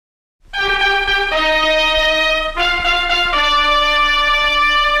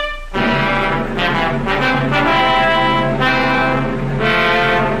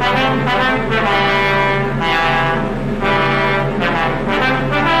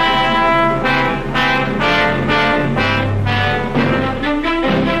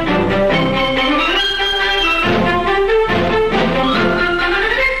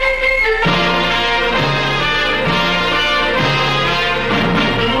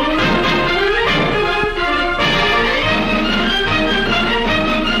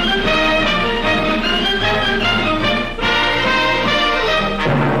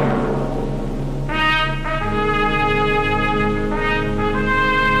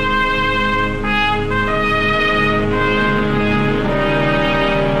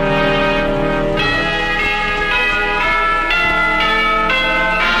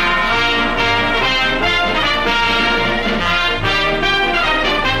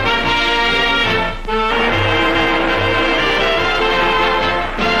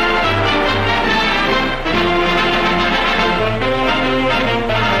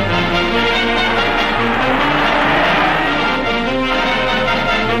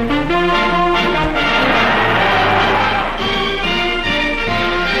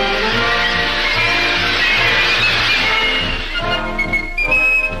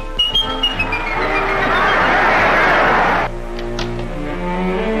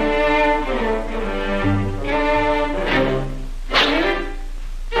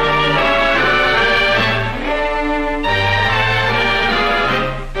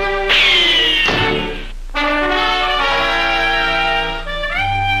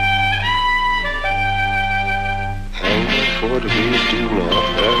please due north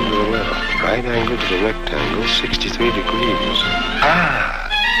and to the left. Right angle to the rectangle, 63 degrees. Ah!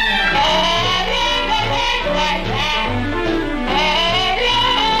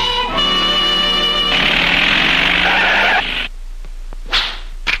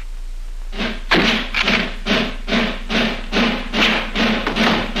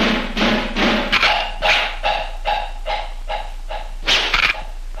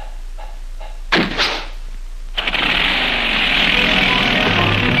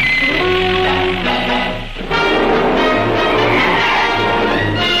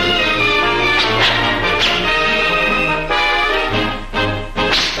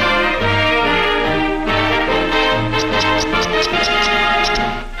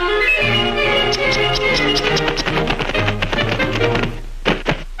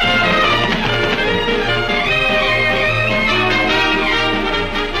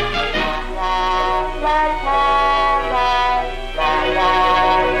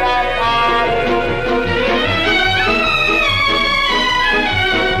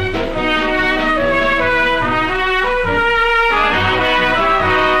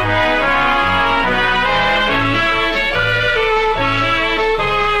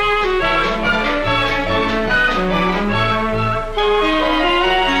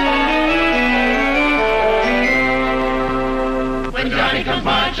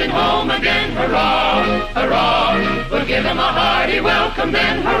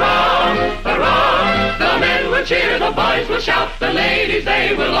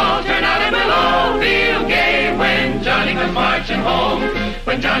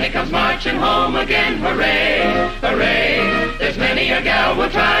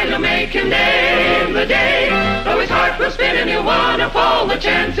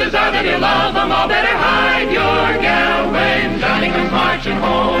 Chances are that you'll love them all. Better hide your gal when Johnny comes marching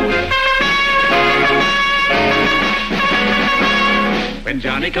home. When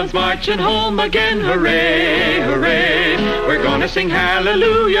Johnny comes marching home again, hooray, hooray, we're gonna sing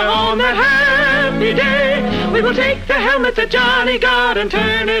hallelujah on that happy day. We will take the helmet that Johnny got and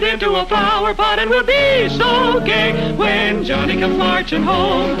turn it into a flower pot, and we'll be so gay when Johnny comes marching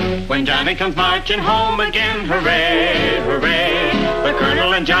home. When Johnny comes marching home again, hooray, hooray, the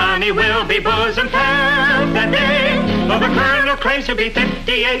Colonel and Johnny will be bosom pals that day. Though the Colonel claims to be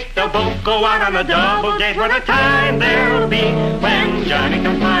 58, they'll both go out on a double date. What a time there'll be when Johnny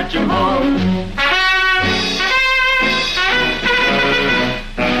comes marching home.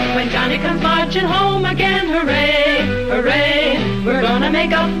 When Johnny comes marching home again, hooray, hooray, we're gonna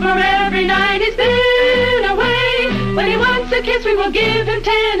make up for every night he's been away. When he wants a kiss, we will give him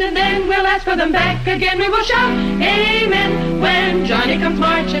 10, and then we'll ask for them back again. We will shout amen when Johnny comes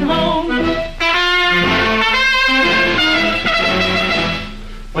marching home.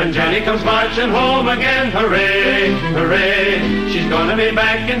 When Johnny comes marching home again, hooray, hooray, she's gonna be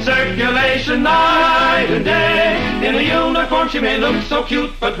back in circulation night and day. In a uniform she may look so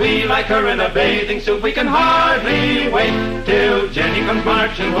cute, but we like her in a bathing suit. We can hardly wait till Jenny comes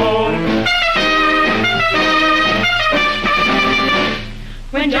marching home.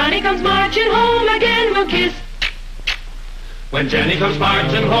 When Johnny comes marching home again, we'll kiss. When Jenny comes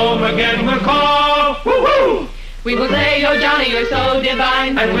marching home again, we'll call, woo-hoo! We will say, oh Johnny, you're so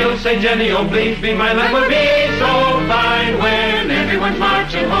divine. And we'll say, Jenny, oh please be mine. Life will be so fine when everyone's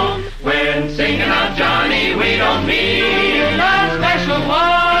marching home. When singing out Johnny, we don't mean a special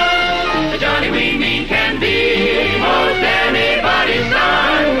one. The Johnny we mean can be most anybody's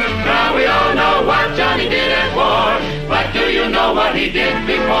son. Now we all know what Johnny did at war, but do you know what he did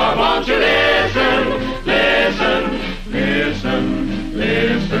before? Won't you listen, listen, listen,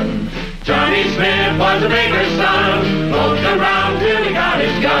 listen. Johnny Smith was a baker's son, loafed around till he got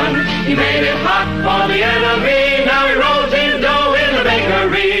his gun. He made it hot for the enemy, now he rolls in dough in the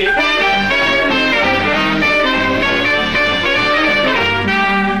bakery.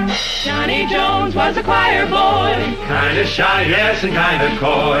 Johnny Jones was a choir boy, kinda shy, yes, and kinda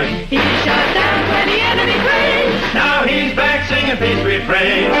coy. He shot down 20 enemy planes, now he's back singing peace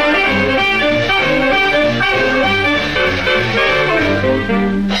refrain.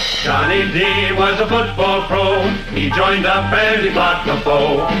 Johnny D was a football pro. He joined up and he blocked the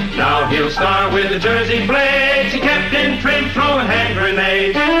foe. Now he'll star with the Jersey Blades. He kept in trim throwing hand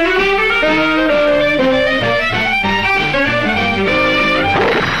grenades.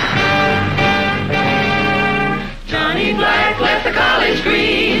 Johnny Black left the college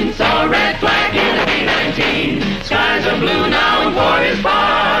green, saw a red flag in the B-19. Skies are blue now and for his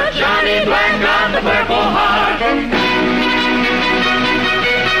part, Johnny Black got the Purple Heart.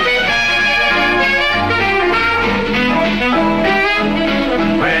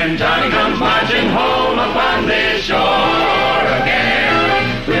 When Johnny comes marching home upon this shore,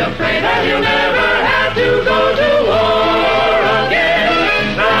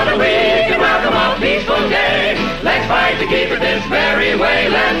 to keep it this very way.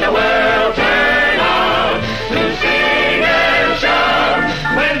 Let the world turn out to sing and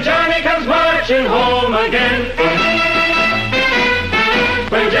shout when Johnny comes marching home again.